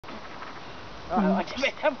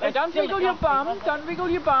Don't wiggle your bum. Don't wiggle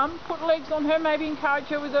your bum. Put legs on her. Maybe encourage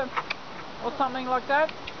her with a or something like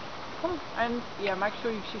that. And yeah, make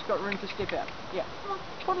sure she's got room to step out. Yeah.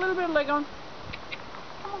 Put a little bit of leg on.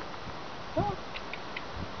 Come on.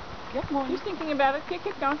 Come on. Just thinking about it. Keep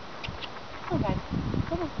going. Come on, baby.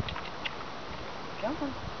 Come on. Come on.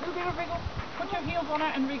 A little bit of wriggle. Put your heels on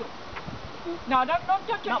her and wriggle. No, not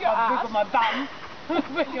just your ass. Wriggle my bum.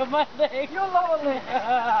 Wriggle my leg. Your lower leg. Sort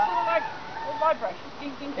of like a vibration.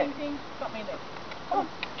 Ding, ding, ding, ding. Something there. Come on.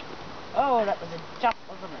 Oh, that was a jump,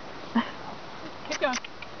 wasn't it? Keep going.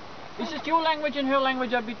 It's just your language and her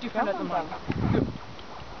language are a bit different at the moment. Good.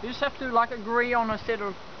 You just have to like agree on a set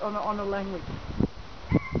of on a language.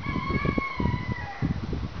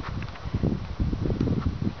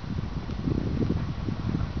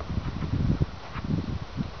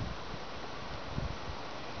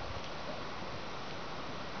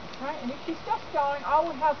 Okay, and if she's just going, I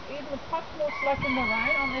would have even a touch more slack in the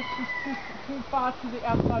rein unless she's too far to the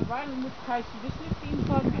outside rein, in which case you just lift the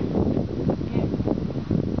inside hand. Yeah.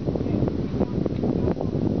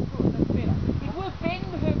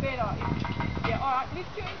 Yeah, alright,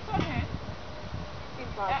 lift your inside hand.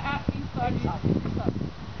 Inside.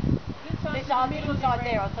 This on the inside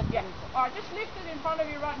there, I thought. Yeah. Alright, just lift it in front of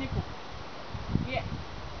your right nipple. Yeah.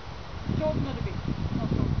 Shorten it a bit. Not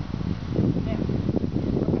shorten. Now.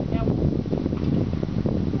 Okay, now.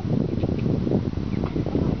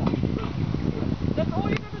 That's all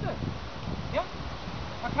you're going to do. Yep.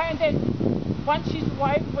 Okay, and then once she's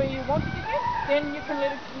away where you want it again, then you can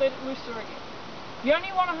let it looser again. You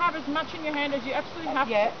only want to have as much in your hand as you absolutely have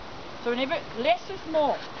to. So whenever, less is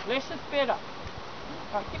more, less is better.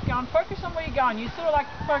 Right, keep going, focus on where you're going. You're sort of like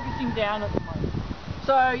focusing down at the moment.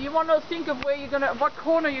 So you want to think of where you're going to, what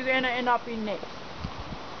corner you're going to end up in next.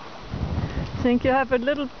 Think you have a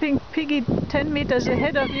little pink piggy 10 meters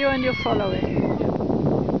ahead of you and you follow it. Yeah.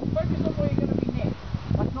 Focus on where you're going to be next,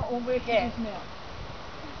 like not on where she is now.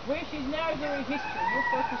 Where she's now is already history, you're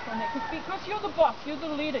focused on that. Because you're the boss, you're the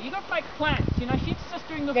leader, you've got to make plans, you know, she's just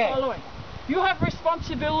doing the following. You have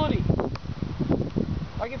responsibility.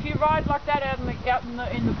 Like if you ride like that out in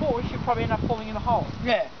the bush, you'll probably end up falling in a hole.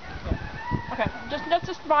 Yeah. Okay, let's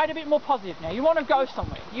just ride a bit more positive now. You want to go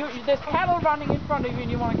somewhere. There's cattle running in front of you and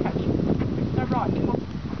you want to catch them. So ride, come on.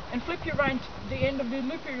 And flip your reins, the end of the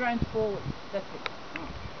loop your reins forward. That's it.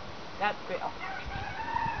 That's better.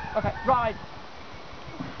 Okay, ride.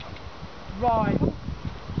 Ride.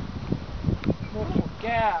 More forward.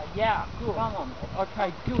 Yeah, good.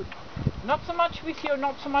 Okay, good. Not so much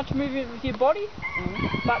movement with your body,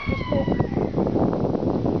 but just more.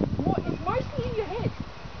 It's mostly in your head.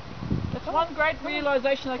 That's one great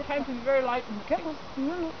realization that came to me very late in the piece.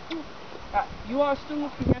 You are still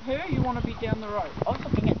looking at her. You want to be down the road. I was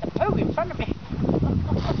looking at the poo in front of me.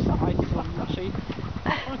 I see.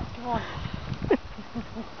 Come on.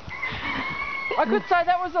 I could say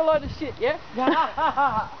that was a load of shit, yeah?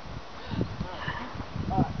 Yeah.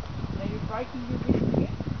 Alright, now you're breaking your wrist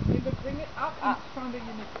again. Remember, bring it up in front of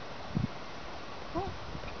your nipple.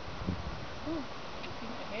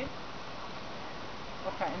 Looking ahead.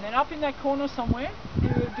 Okay, and then up in that corner somewhere, do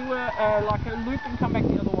like a loop and come back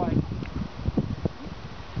the other way.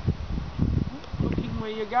 Looking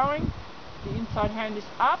where you're going. The inside hand is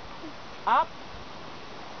up.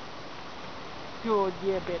 Good,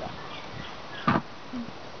 yeah, better.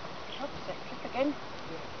 Oops, that trick again.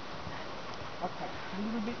 Yeah. Okay, a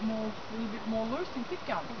little bit more loose and keep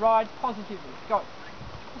going. Ride positively. Go.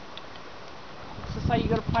 Let's just say you've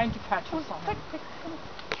got a plane to catch or something.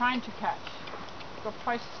 Train to catch. You've got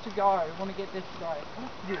places to go. You want to get there today.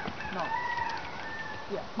 Good. Nice.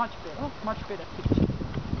 Yeah, much better picture.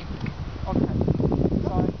 Okay.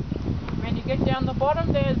 So when you get down the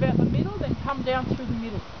bottom there about the middle, then come down through the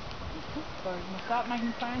middle. So you're going to start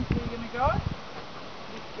making plans where you're going to go.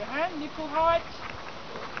 Lift your hand, nipple height.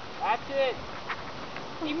 That's it.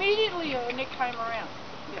 Immediately your neck came around.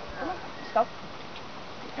 Yeah. Stop.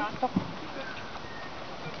 Keep going. Stop.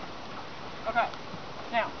 Okay.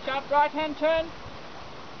 Now, sharp right hand turn.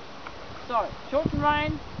 So, shorten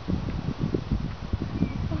rein.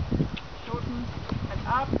 Shorten and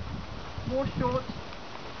up. More short.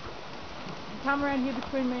 And come around here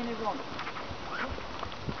between me and everyone.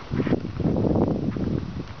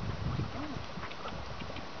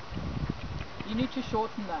 You need to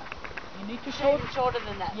shorten that. You need to shorter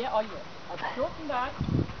than that. Yeah, oh yeah. I've shortened that.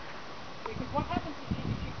 Because what happens is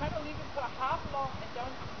if you kind of leave it for half long and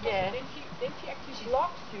don't, then she actually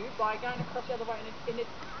blocks you by going across the other way, and it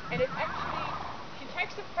actually, she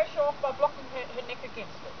takes the pressure off by blocking her neck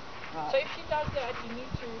against it. Right. So if she does that, you need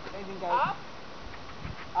to up.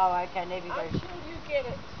 Oh, okay, there we go. Until you get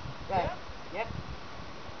it. Right. Yeah? Yep.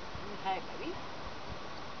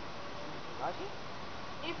 righty.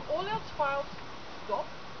 If all else fails, stop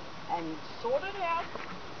and sort it out,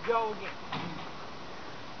 go again.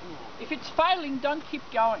 If it's failing, don't keep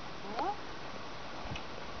going.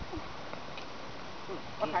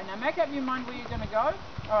 Okay, now make up your mind where you're going to go.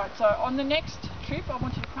 Alright, so on the next trip, I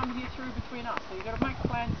want you to come here through between us. So you've got to make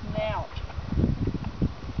plans now.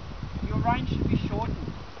 Your range should be shortened.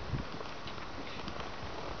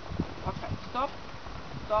 Okay, stop,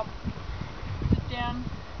 sit down,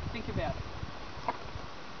 think about it.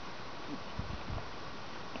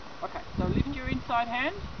 Okay, so lift your inside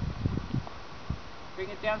hand, bring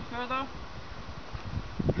it down further.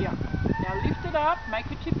 Yeah, now lift it up, make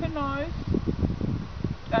a tip of nose.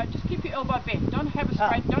 Just keep your elbow bent. Don't have a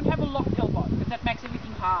straight, don't have a locked elbow, because that makes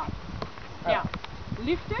everything hard. Now,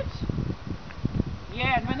 lift it.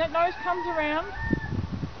 Yeah, and when that nose comes around,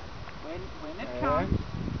 when it comes,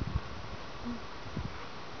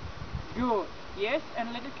 good. Yes,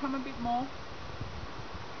 and let it come a bit more.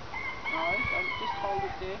 No, don't just hold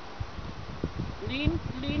it there.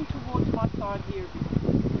 Lean towards my side here a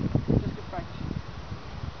bit. Just a fraction.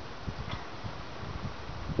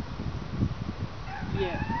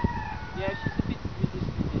 Yeah. Yeah, she's a bit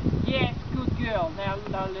resistant there. Yes, good girl.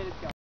 Now let it go.